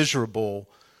drugs, miserable.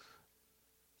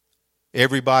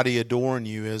 Everybody adoring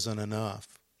you isn't enough.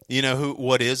 You know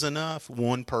what is enough?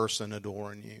 One person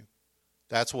adoring you.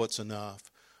 That's what's enough.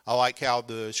 I like how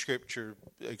the Scripture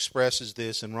expresses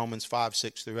this in Romans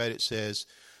 5:6-8. It says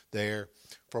there,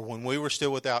 for when we were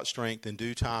still without strength, in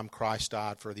due time Christ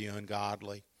died for the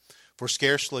ungodly. For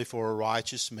scarcely for a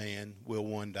righteous man will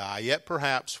one die, yet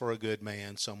perhaps for a good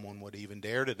man someone would even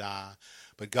dare to die.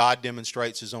 But God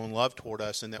demonstrates his own love toward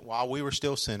us in that while we were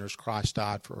still sinners, Christ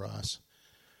died for us.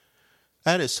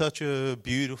 That is such a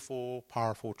beautiful,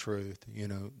 powerful truth.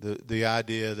 The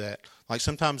idea that, like,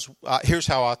 sometimes, here's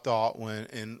how I thought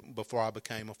before I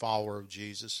became a follower of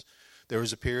Jesus. There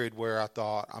was a period where I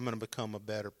thought, I'm going to become a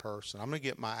better person. I'm going to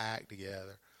get my act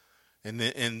together.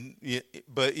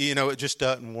 But it just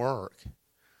doesn't work.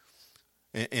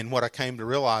 And what I came to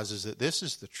realize is that this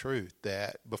is the truth,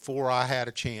 that before I had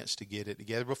a chance to get it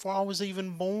together, before I was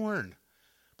even born,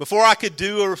 before I could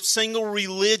do a single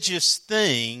religious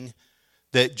thing,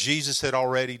 that Jesus had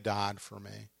already died for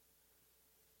me.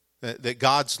 That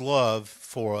God's love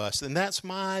for us, and that's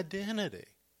my identity.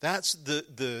 That's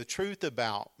the truth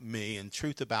about me and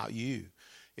truth about you,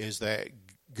 is that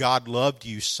God loved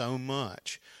you so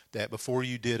much that before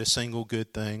you did a single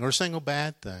good thing or a single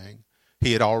bad thing,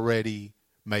 he had already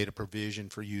made a provision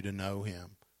for you to know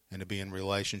him and to be in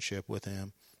relationship with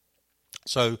him.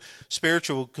 So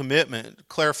spiritual commitment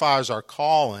clarifies our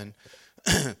calling.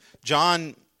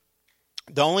 John,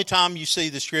 the only time you see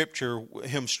the Scripture,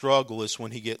 him struggle, is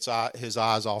when he gets his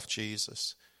eyes off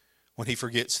Jesus, when he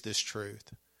forgets this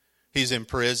truth. He's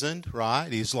imprisoned, right?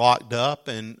 He's locked up,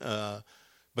 and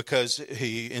because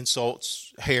he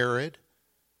insults Herod,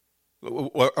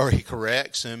 or he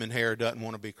corrects him, and Herod doesn't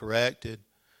want to be corrected.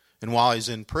 And while he's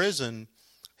in prison,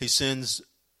 he sends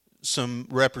some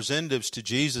representatives to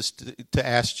Jesus to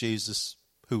ask Jesus,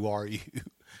 who are you?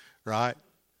 Right?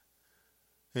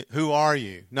 Who are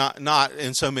you? Not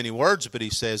in so many words, but he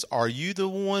says, are you the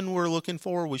one we're looking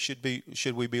for?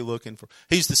 Should we be looking for?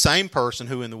 He's the same person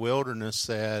who in the wilderness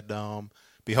said,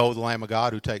 behold the Lamb of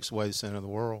God who takes away the sin of the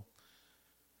world.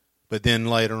 But then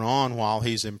later on, while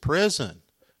he's in prison,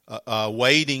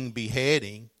 awaiting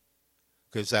beheading,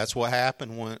 because that's what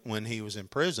happened when he was in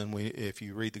prison. If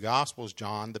you read the Gospels,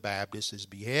 John the Baptist is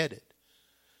beheaded.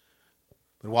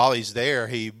 But while he's there,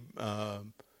 he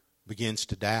begins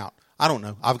to doubt. I don't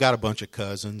know. I've got a bunch of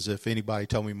cousins. If anybody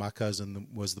told me my cousin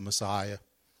was the Messiah,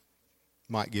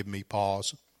 might give me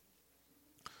pause.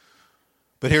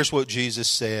 But here's what Jesus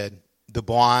said. The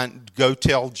blind, go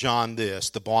tell John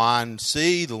this. The blind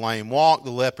see, the lame walk,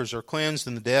 the lepers are cleansed,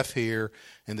 and the deaf hear,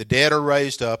 and the dead are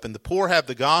raised up, and the poor have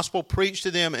the gospel preached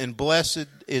to them, and blessed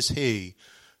is he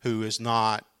who is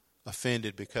not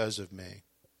offended because of me.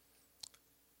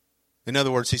 In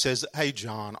other words, he says, hey,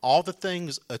 John, all the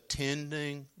things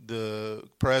attending the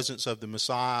presence of the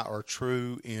Messiah are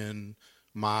true in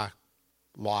my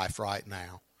life right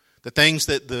now. The things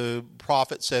that the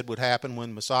prophet said would happen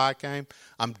when Messiah came,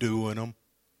 I'm doing them.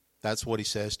 That's what he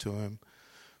says to him.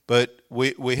 But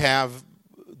we have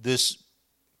this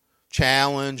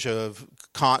challenge of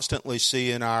constantly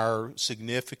seeing our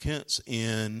significance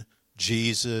in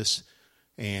Jesus,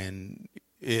 and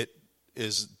it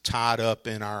is tied up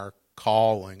in our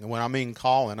calling. And when I mean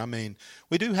calling, I mean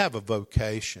we do have a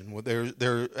vocation.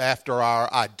 There after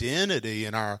our identity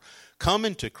and our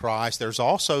coming to Christ, there's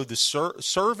also the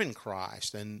serving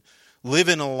Christ and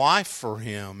living a life for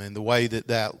Him and the way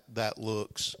that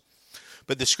looks.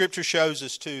 But the Scripture shows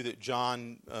us too that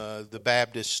John the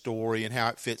Baptist story and how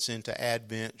it fits into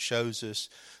Advent shows us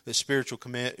that spiritual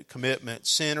commitment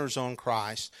centers on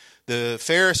Christ. The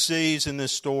Pharisees in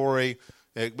this story,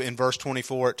 in verse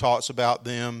 24, it talks about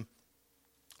them,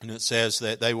 and it says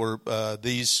that they were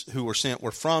these who were sent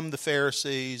were from the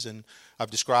Pharisees, and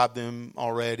I've described them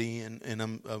already, and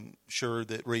I'm sure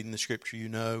that reading the Scripture you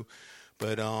know,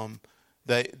 but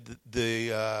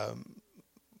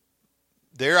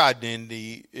their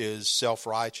identity is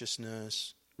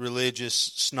self-righteousness, religious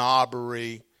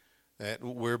snobbery, that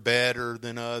we're better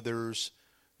than others.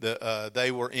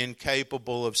 They were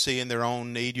incapable of seeing their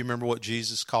own need. You remember what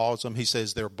Jesus calls them? He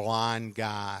says they're blind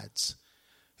guides.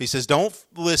 He says, don't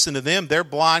listen to them. They're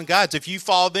blind guides. If you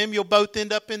follow them, you'll both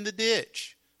end up in the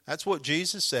ditch. That's what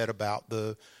Jesus said about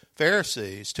the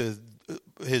Pharisees to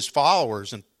His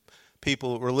followers and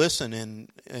people that were listening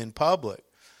in public.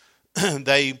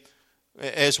 They,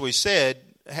 as we said,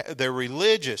 they're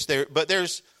religious. But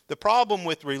there's the problem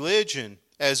with religion,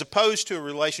 as opposed to a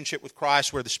relationship with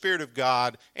Christ where the Spirit of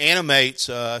God animates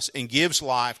us and gives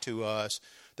life to us.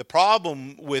 The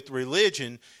problem with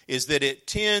religion is that it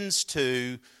tends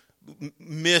to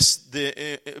miss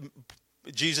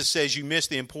Jesus says you miss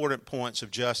the important points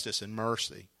of justice and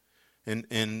mercy.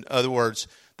 In other words,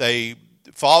 they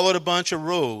followed a bunch of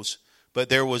rules, but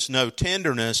there was no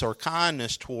tenderness or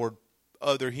kindness toward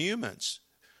other humans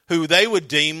who they would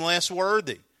deem less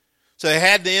worthy. So they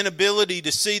had the inability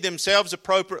to see themselves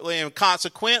appropriately, and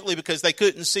consequently, because they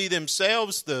couldn't see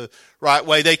themselves the right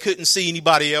way, they couldn't see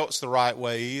anybody else the right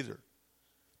way either.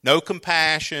 No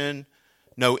compassion,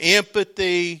 no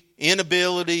empathy,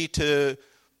 inability to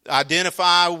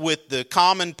identify with the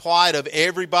common plight of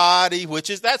everybody,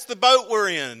 that's the boat we're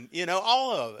in.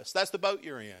 All of us, that's the boat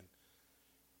you're in.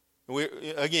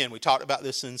 We talked about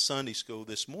this in Sunday school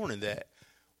this morning, that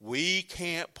we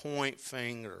can't point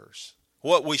fingers.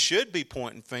 What we should be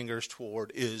pointing fingers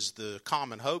toward is the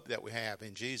common hope that we have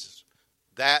in Jesus.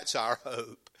 That's our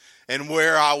hope. And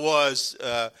where I was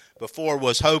before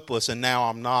was hopeless, and now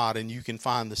I'm not. And you can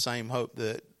find the same hope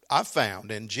that I've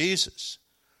found in Jesus.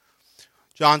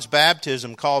 John's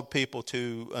baptism called people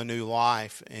to a new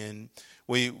life. And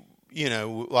we,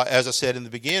 as I said in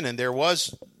the beginning, there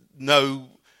was no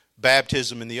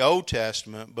baptism in the Old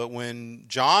Testament. But when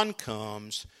John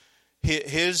comes,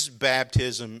 his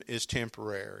baptism is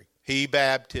temporary. He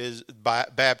baptizes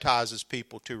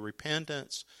people to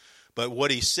repentance, but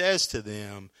what he says to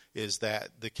them is that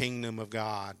the kingdom of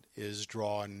God is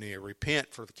drawing near.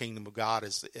 Repent, for the kingdom of God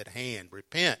is at hand.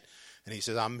 Repent. And he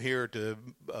says, I'm here to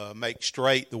make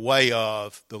straight the way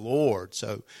of the Lord.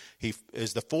 So he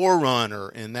is the forerunner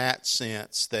in that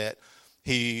sense, that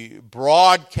he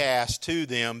broadcasts to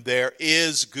them there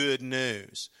is good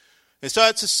news. And so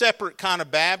it's a separate kind of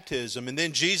baptism. And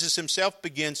then Jesus himself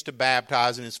begins to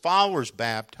baptize and his followers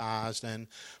baptized. And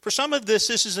for some of this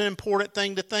is an important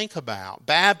thing to think about.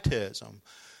 Baptism,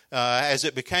 as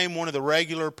it became one of the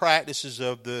regular practices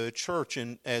of the church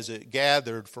and as it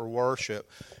gathered for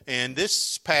worship. And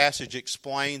this passage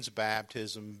explains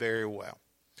baptism very well.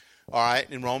 All right,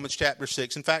 in Romans chapter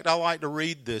 6. In fact, I like to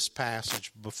read this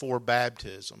passage before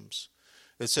baptisms.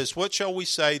 It says, what shall we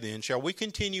say then? Shall we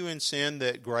continue in sin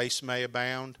that grace may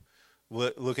abound?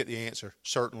 Look at the answer.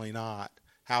 Certainly not.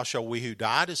 How shall we who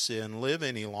die to sin live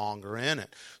any longer in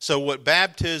it? So what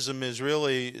baptism is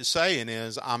really saying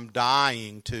is, I'm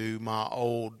dying to my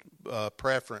old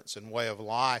preference and way of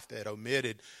life that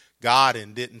omitted God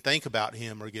and didn't think about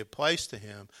Him or give place to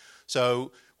Him.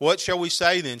 So what shall we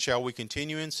say then? Shall we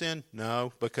continue in sin?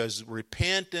 No, because a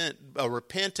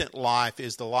repentant life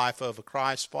is the life of a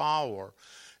Christ follower.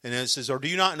 And it says, or do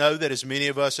you not know that as many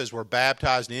of us as were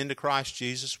baptized into Christ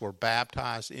Jesus were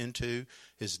baptized into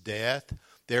His death?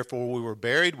 Therefore we were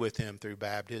buried with Him through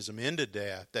baptism into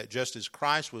death, that just as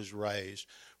Christ was raised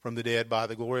from the dead by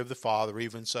the glory of the Father,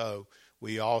 even so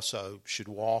we also should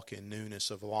walk in newness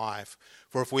of life.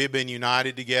 For if we have been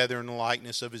united together in the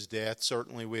likeness of His death,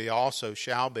 certainly we also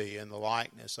shall be in the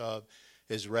likeness of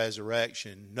His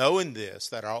resurrection, knowing this,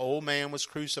 that our old man was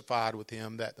crucified with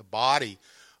Him, that the body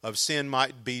of sin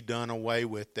might be done away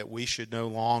with, that we should no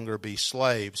longer be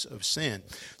slaves of sin.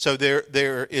 So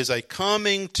there is a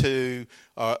coming to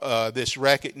this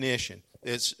recognition.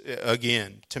 It's,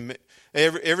 again,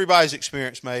 everybody's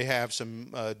experience may have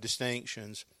some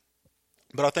distinctions.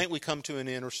 But I think we come to an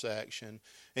intersection,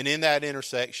 and in that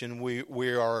intersection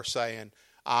we are saying,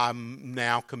 I'm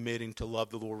now committing to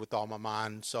love the Lord with all my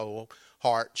mind, soul,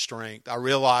 heart, strength. I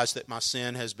realize that my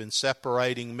sin has been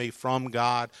separating me from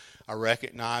God. I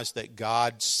recognize that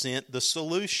God sent the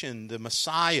solution, the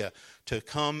Messiah, to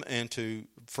come and to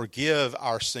forgive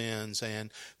our sins,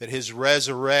 and that his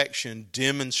resurrection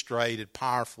demonstrated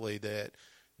powerfully that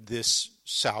this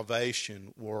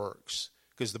salvation works.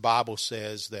 Because the Bible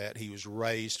says that he was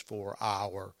raised for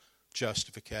our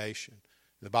justification.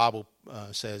 The Bible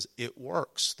says it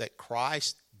works, that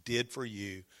Christ did for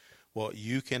you what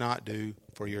you cannot do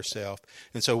for yourself.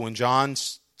 And so when John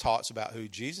talks about who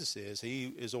Jesus is,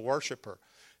 he is a worshiper.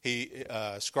 He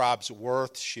ascribes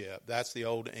worthship. That's the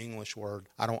old English word.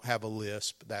 I don't have a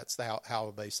lisp. That's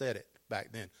how they said it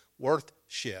back then.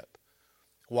 Worthship.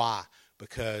 Why?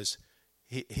 Because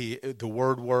the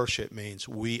word worship means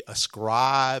we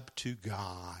ascribe to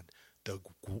God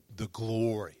the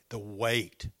glory, the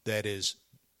weight that is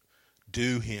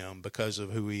due him because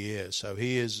of who he is. So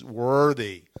he is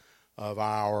worthy of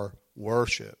our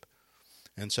worship.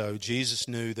 And so Jesus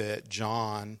knew that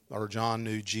John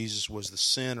knew Jesus was the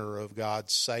center of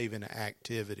God's saving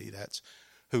activity. That's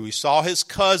who he saw his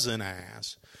cousin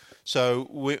as. So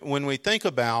when we think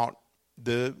about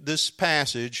this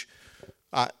passage,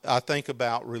 I think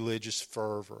about religious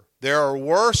fervor. There are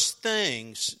worse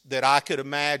things that I could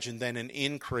imagine than an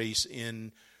increase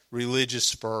in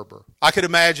religious fervor. I could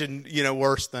imagine,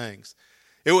 worse things.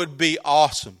 It would be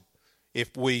awesome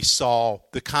if we saw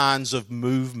the kinds of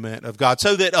movement of God.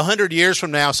 So that 100 years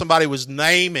from now, somebody was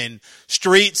naming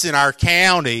streets in our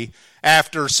county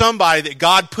after somebody that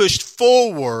God pushed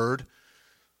forward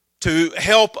to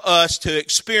help us to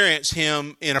experience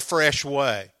him in a fresh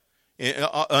way.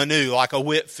 Anew, like a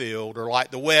Whitfield or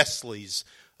like the Wesleys,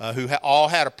 who all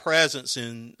had a presence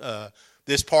in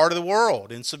this part of the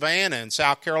world, in Savannah and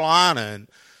South Carolina,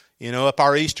 and up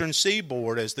our eastern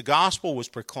seaboard as the gospel was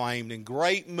proclaimed in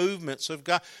great movements of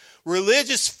God.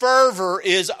 Religious fervor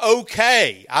is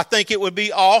okay. I think it would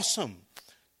be awesome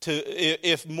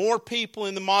if more people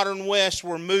in the modern West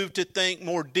were moved to think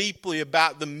more deeply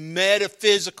about the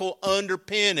metaphysical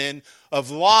underpinning of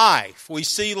life. We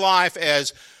see life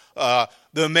as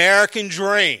the American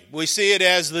dream. We see it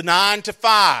as the 9 to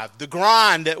 5, the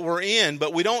grind that we're in,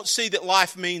 but we don't see that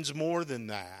life means more than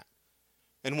that.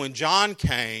 And when John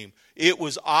came, it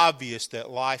was obvious that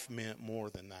life meant more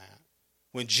than that.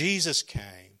 When Jesus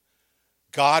came,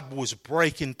 God was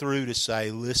breaking through to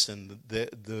say, listen,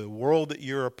 the world that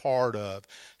you're a part of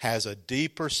has a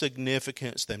deeper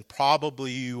significance than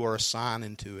probably you are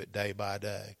assigning to it day by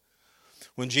day.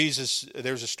 When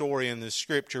there's a story in the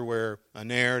scripture where a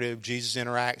narrative, Jesus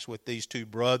interacts with these two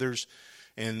brothers,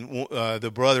 and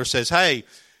the brother says, hey,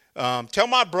 tell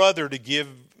my brother to give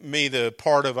me the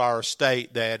part of our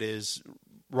estate that is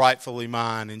rightfully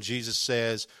mine. And Jesus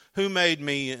says, who made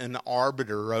me an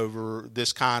arbiter over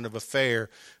this kind of affair?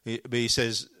 But he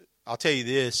says, I'll tell you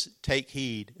this, take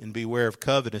heed and beware of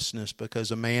covetousness,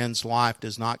 because a man's life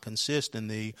does not consist in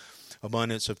the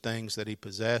abundance of things that he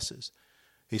possesses.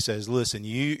 He says, listen,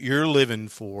 you're living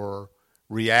for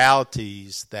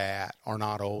realities that are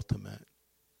not ultimate.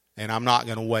 And I'm not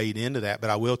going to wade into that, but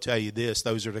I will tell you this,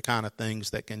 those are the kind of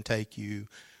things that can take you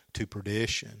to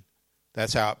perdition.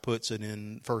 That's how it puts it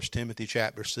in 1 Timothy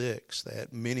chapter 6,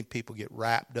 that many people get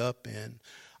wrapped up in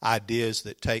ideas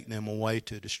that take them away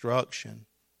to destruction.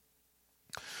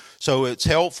 So it's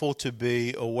helpful to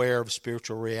be aware of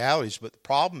spiritual realities, but the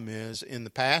problem is, in the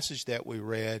passage that we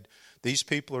read, these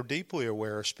people are deeply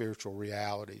aware of spiritual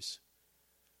realities.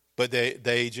 But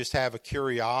they just have a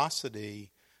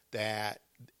curiosity that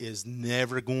is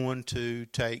never going to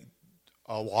take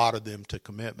a lot of them to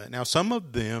commitment. Now, some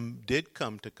of them did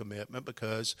come to commitment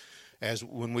because,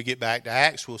 when we get back to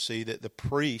Acts, we'll see that the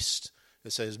priests,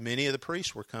 it says many of the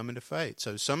priests were coming to faith.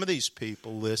 So some of these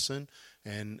people listen,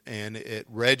 and it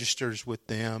registers with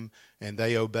them, and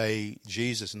they obey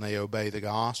Jesus and they obey the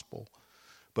gospel.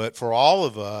 But for all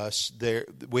of us,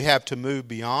 we have to move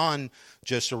beyond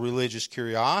just a religious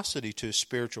curiosity to a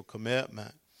spiritual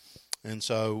commitment. And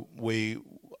so we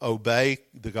obey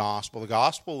the gospel. The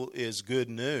gospel is good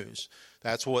news.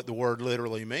 That's what the word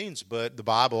literally means. But the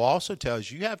Bible also tells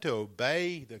you have to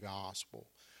obey the gospel.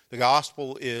 The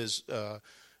gospel is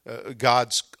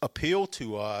God's appeal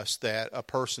to us that a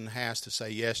person has to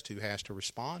say yes to, has to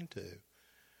respond to.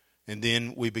 And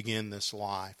then we begin this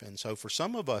life. And so for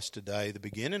some of us today, the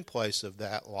beginning place of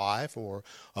that life, or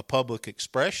a public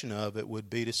expression of it,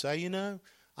 would be to say,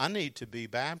 I need to be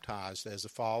baptized as a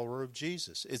follower of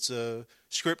Jesus. It's a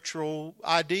scriptural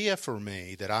idea for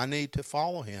me that I need to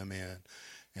follow him in.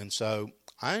 And so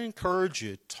I encourage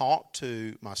you to talk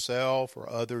to myself or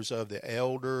others of the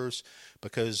elders,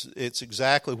 because it's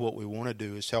exactly what we want to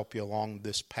do is help you along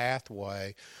this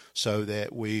pathway so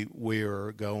that we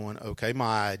are going, okay,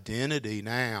 my identity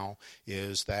now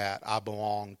is that I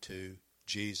belong to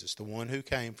Jesus, the one who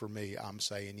came for me, I'm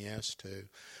saying yes to.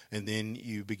 And then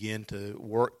you begin to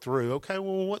work through, okay,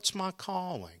 well, what's my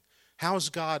calling? How's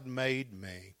God made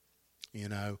me? You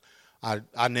know,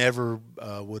 I never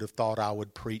would have thought I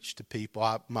would preach to people.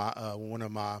 One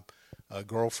of my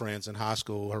girlfriends in high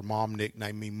school, her mom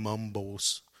nicknamed me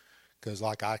Mumbles, because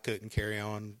like I couldn't carry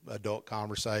on adult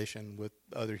conversation with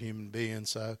other human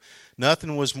beings. So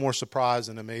nothing was more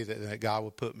surprising to me that God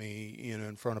would put me,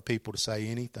 in front of people to say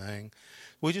anything.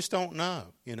 We just don't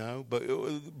know,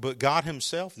 but God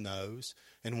himself knows.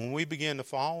 And when we begin to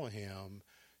follow him,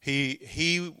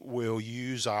 he will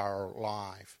use our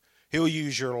life. He'll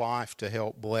use your life to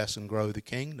help bless and grow the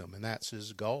kingdom, and that's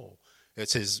his goal.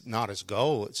 It's not his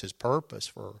goal, it's his purpose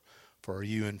for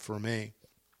you and for me.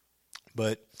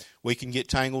 But we can get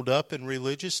tangled up in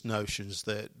religious notions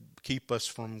that keep us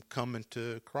from coming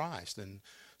to Christ. And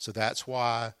so that's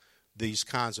why these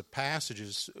kinds of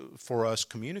passages for us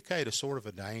communicate a sort of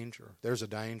a danger. There's a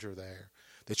danger there,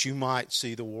 that you might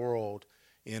see the world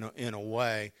in a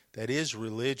way that is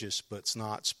religious but it's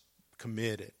not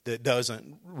committed, that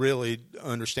doesn't really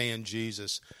understand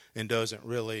Jesus and doesn't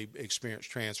really experience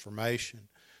transformation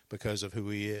because of who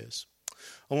he is.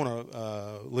 I want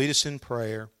to lead us in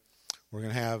prayer. We're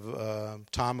going to have a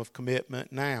time of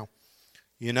commitment now.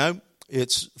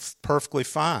 It's perfectly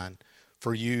fine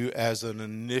for you as an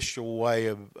initial way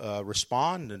of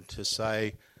responding to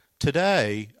say,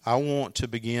 today I want to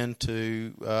begin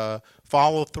to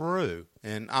follow through.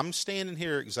 And I'm standing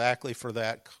here exactly for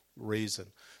that reason,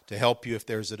 to help you if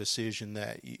there's a decision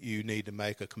that you need to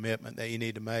make, a commitment that you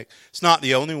need to make. It's not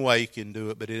the only way you can do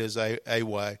it, but it is a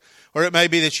way. Or it may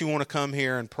be that you want to come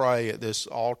here and pray at this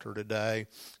altar today,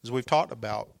 as we've talked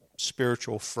about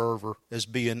spiritual fervor as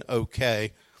being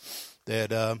okay,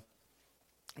 that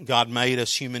God made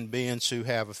us human beings who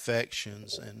have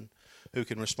affections and who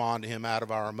can respond to him out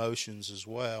of our emotions as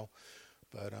well.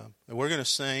 But we're going to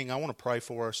sing. I want to pray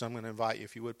for us. I'm going to invite you,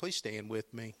 if you would, please stand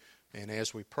with me. And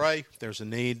as we pray, if there's a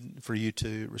need for you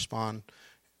to respond,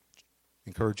 I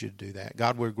encourage you to do that.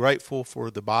 God, we're grateful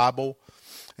for the Bible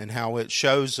and how it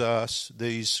shows us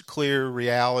these clear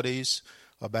realities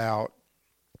about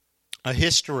a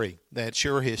history that's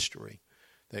your history.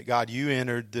 That, God, you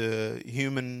entered the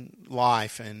human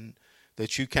life and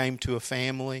that you came to a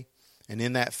family, and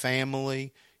in that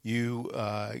family you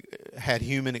had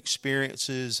human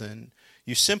experiences, and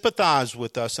you sympathize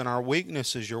with us in our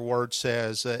weaknesses, your word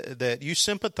says, that you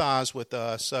sympathize with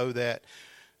us so that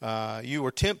you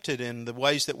were tempted in the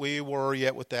ways that we were,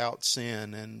 yet without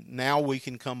sin. And now we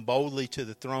can come boldly to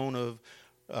the throne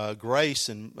of grace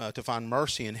and to find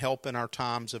mercy and help in our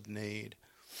times of need.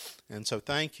 And so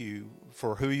thank you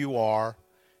for who you are.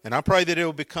 And I pray that it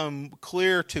will become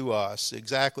clear to us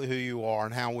exactly who you are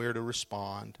and how we're to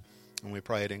respond. And we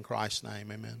pray it in Christ's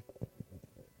name. Amen.